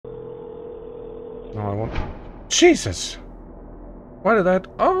No, I won't. Jesus! Why did that...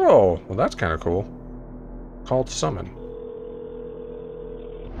 Oh! Well, that's kind of cool. Call to summon.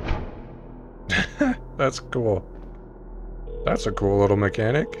 That's cool. That's a cool little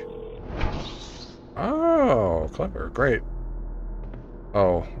mechanic. Oh, clever. Great.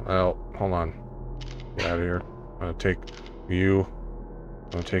 Oh, well, hold on. Get out of here. I'm gonna take you. I'm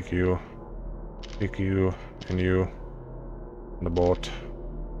gonna take you. Take you and you. On the boat.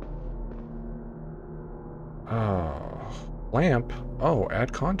 Oh. Lamp? Oh,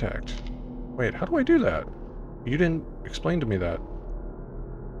 add contact. Wait, how do I do that? You didn't explain to me that.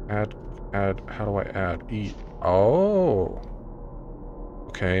 Add, how do I add? E. Oh.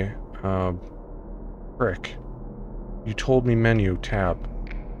 Okay. Frick. You told me menu, tab.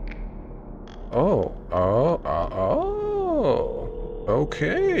 Oh. Oh.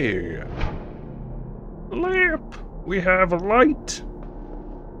 Okay. Lamp! We have a light!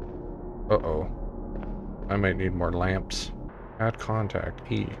 Uh-oh. I might need more lamps. Add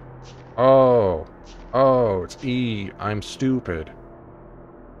contact. E. Oh. Oh, it's E. I'm stupid.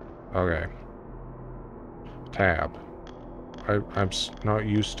 Okay. Tab. I'm not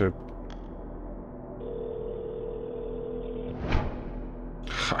used to...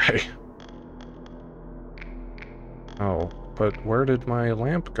 Hi. Oh, but where did my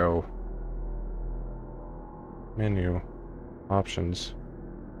lamp go? Menu. Options.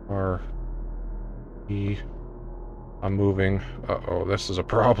 R. E. I'm moving. Uh-oh, this is a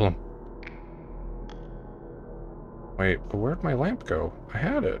problem. Wait, but where'd my lamp go? I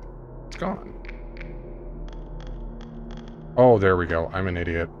had it. It's gone. Oh, there we go. I'm an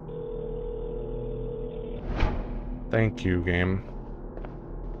idiot. Thank you, game.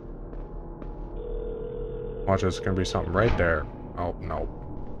 Watch, it's gonna be something right there. Oh, no.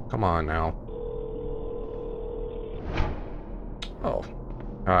 Come on now. Oh.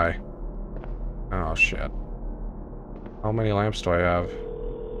 Hi. Oh, shit. How many lamps do I have?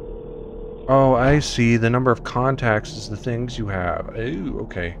 Oh, I see. The number of contacts is the things you have. Oh,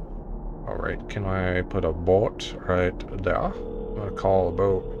 okay. Alright, can I put a boat right there? I'm gonna call a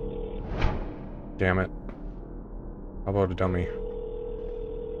boat. Damn it. How about a dummy?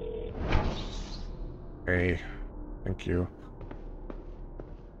 Hey. Thank you.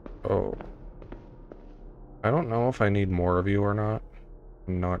 Oh. I don't know if I need more of you or not.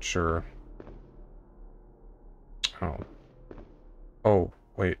 I'm not sure. Oh. Oh,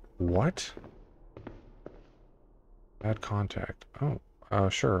 wait. What? Add contact. Oh,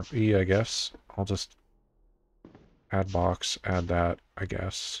 sure. E, I guess. I'll just add box, add that, I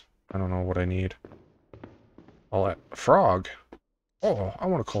guess. I don't know what I need. I'll add frog. Oh, I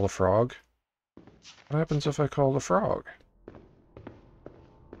want to call a frog. What happens if I call the frog?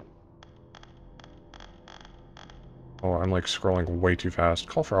 Oh, I'm like scrolling way too fast.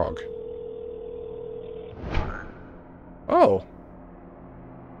 Call frog. Oh!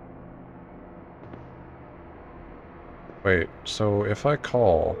 Wait, so if I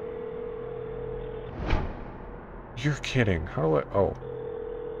call... You're kidding. How do I... Oh.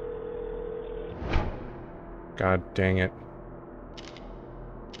 God dang it.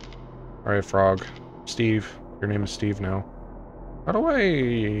 Alright, frog. Steve. Your name is Steve now. How do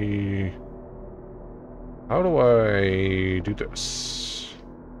I... How do I do this?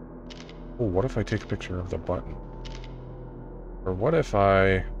 Oh, what if I take a picture of the button? Or what if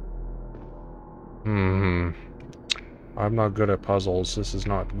I... I'm not good at puzzles. This is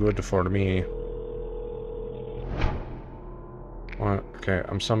not good for me. What? Okay,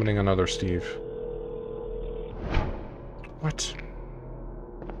 I'm summoning another Steve. What?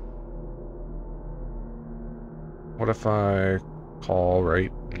 What if I call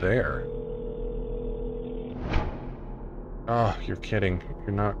right there? Oh, you're kidding.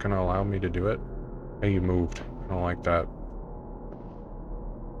 You're not gonna allow me to do it? Hey, you moved. I don't like that.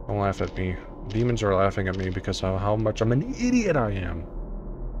 Don't laugh at me. Demons are laughing at me because of how much I'm an idiot I am.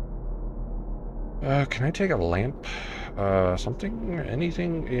 Can I take a lamp? Something?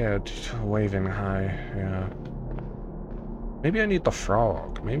 Anything? Yeah, waving high. Yeah. Maybe I need the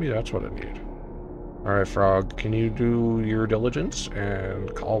frog. Maybe that's what I need. Alright, frog, can you do your diligence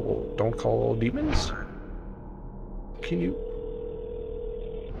and don't call demons? Can you?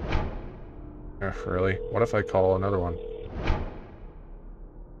 Really? What if I call another one?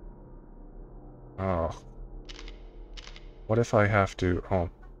 Oh. What if I have to... Oh.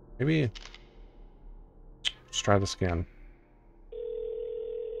 Maybe... Let's try this again.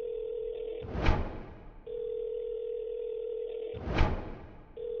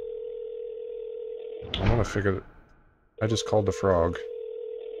 I'm gonna figure... I just called the frog.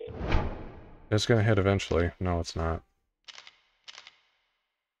 It's gonna hit eventually. No, it's not.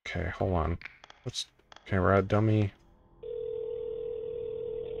 Okay, hold on. Let's... Okay, we're at dummy.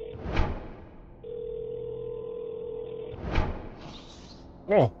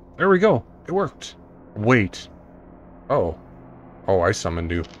 Oh, there we go. It worked. Wait. Oh. Oh, I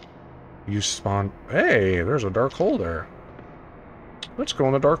summoned you. You spawned... Hey, there's a dark hole there. Let's go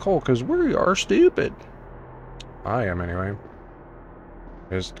in the dark hole, because we are stupid. I am, anyway.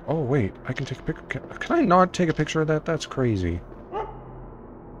 Oh, wait. I can take a picture. Can I not take a picture of that? That's crazy.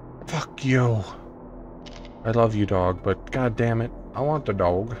 Fuck you. I love you, dog, but god damn it. I want the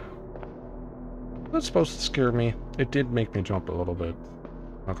dog. That's supposed to scare me. It did make me jump a little bit.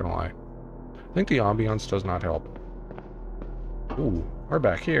 Not gonna lie. I think the ambiance does not help. Ooh, we're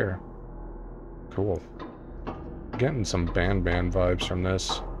back here. Cool. Getting some band vibes from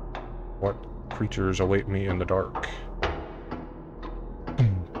this. What creatures await me in the dark?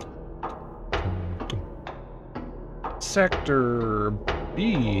 Sector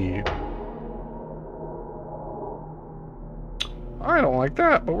B. I don't like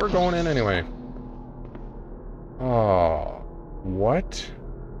that, but we're going in anyway. Oh, what?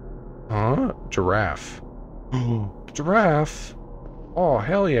 Huh? Giraffe. Giraffe? Oh,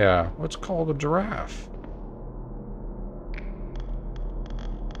 hell yeah. Let's call the giraffe.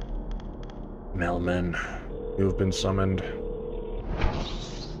 Melman, you've been summoned.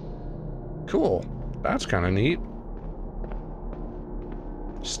 Cool. That's kind of neat.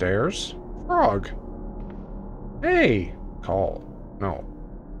 Stairs? Frog. Hey! Call. No.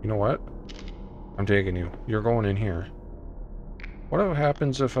 You know what? I'm taking you. You're going in here. What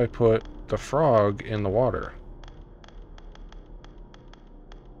happens if I put the frog in the water?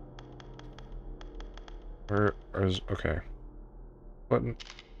 Where is... Okay. Button.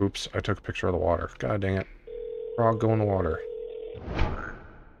 Oops, I took a picture of the water. God dang it. Frog, go in the water.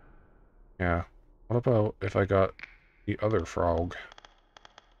 Yeah. What about if I got the other frog?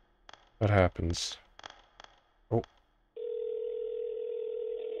 What happens? Oh.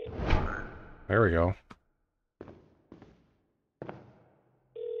 There we go.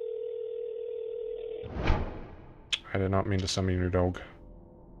 I did not mean to summon your dog.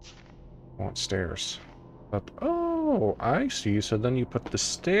 I want stairs. But, oh, I see. So then you put the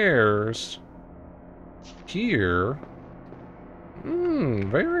stairs here.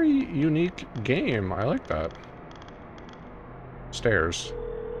 Very unique game. I like that. Stairs.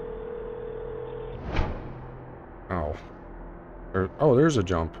 Oh. Oh, there's a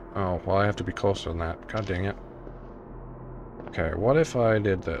jump. Oh, well, I have to be closer than that. God dang it. Okay, what if I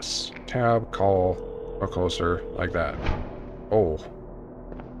did this? Tab, call, or closer, like that. Oh.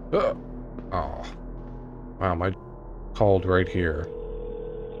 Oh. Wow, my called right here.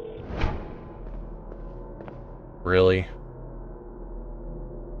 Really?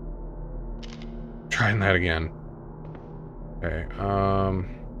 Trying that again. Okay,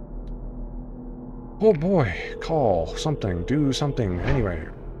 oh boy, call, something, do something. Anyway,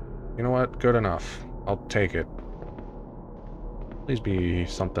 you know what? Good enough. I'll take it. Please be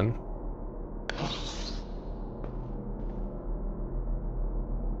something.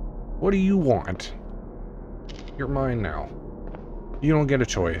 What do you want? You're mine now. You don't get a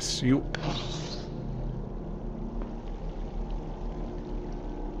choice. You...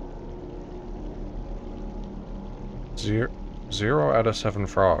 Zero out of 7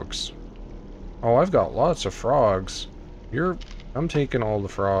 frogs. Oh, I've got lots of frogs. I'm taking all the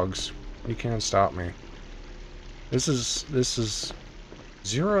frogs. You can't stop me. This is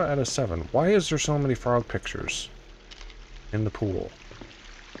 0 out of 7. Why is there so many frog pictures in the pool?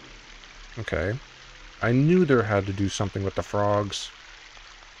 Okay. I knew there had to do something with the frogs.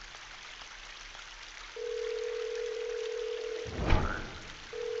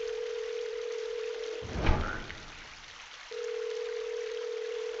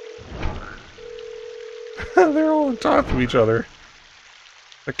 They're all on top of each other.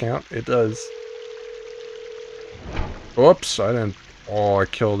 Does that count? It does. Whoops, I didn't... Oh, I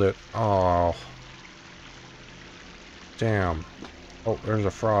killed it. Oh. Damn. Oh, there's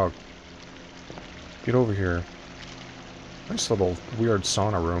a frog. Get over here. Nice little weird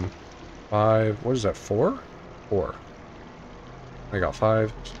sauna room. 5... What is that, 4? 4. I got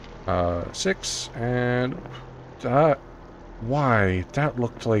 5. 6, and... That... Why? That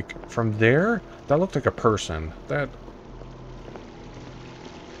looked like... From there? That looked like a person. That...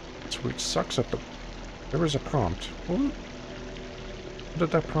 It sucks at the... There was a prompt. What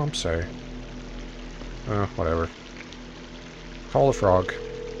did that prompt say? Whatever. Call the frog.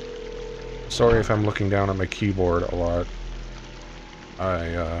 Sorry if I'm looking down at my keyboard a lot.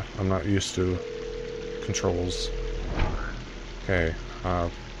 I'm not used to controls. Okay,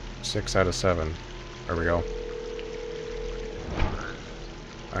 6 out of 7. There we go.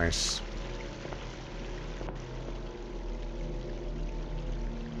 Nice.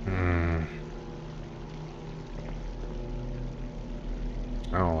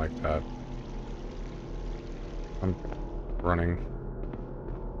 running.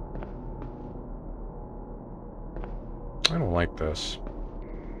 I don't like this.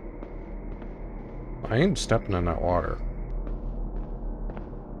 I ain't stepping in that water.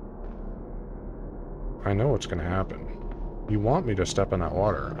 I know what's gonna happen. You want me to step in that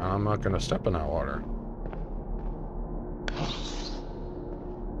water. I'm not gonna step in that water.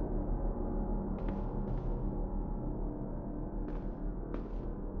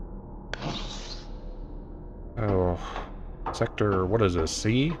 Oh. Sector, what is this,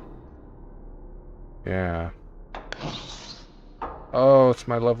 C? Yeah. Oh, it's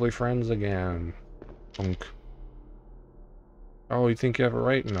my lovely friends again. Punk. Oh, you think you have it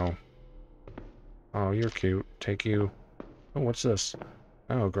right? No. Oh, you're cute. Take you. Oh, what's this?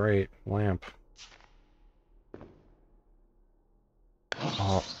 Oh, great. Lamp.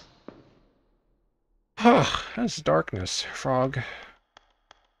 Oh. That's darkness, frog.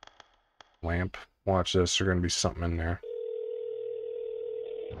 Lamp. Watch this. There's gonna be something in there.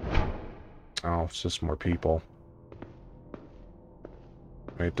 Oh, it's just more people.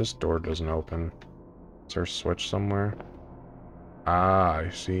 Wait, this door doesn't open. Is there a switch somewhere? Ah, I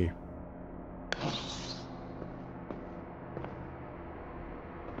see.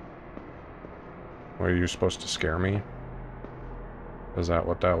 Were you supposed to scare me? Is that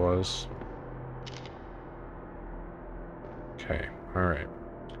what that was? Okay, alright.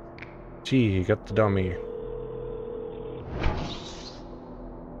 Gee, you got the dummy.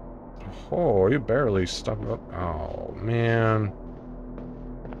 Oh, you barely stuck up. Oh, man.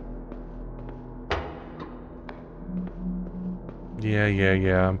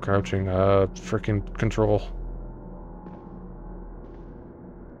 Yeah, I'm crouching. Freaking control.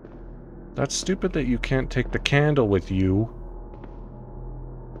 That's stupid that you can't take the candle with you.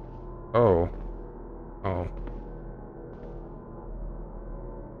 Oh. Oh.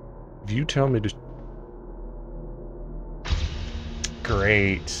 If you tell me to...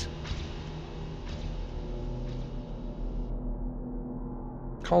 Great.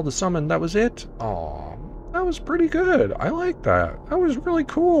 Call to summon, that was it? Aw, that was pretty good. I like that. That was really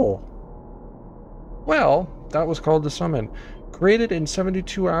cool. Well, that was called to summon. Created in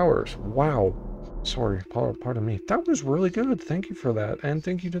 72 hours. Wow. Sorry, pardon me. That was really good. Thank you for that. And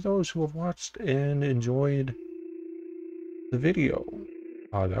thank you to those who have watched and enjoyed the video.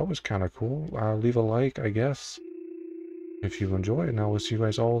 That was kind of cool. Leave a like, I guess, if you enjoy it. And I will see you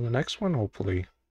guys all in the next one, hopefully.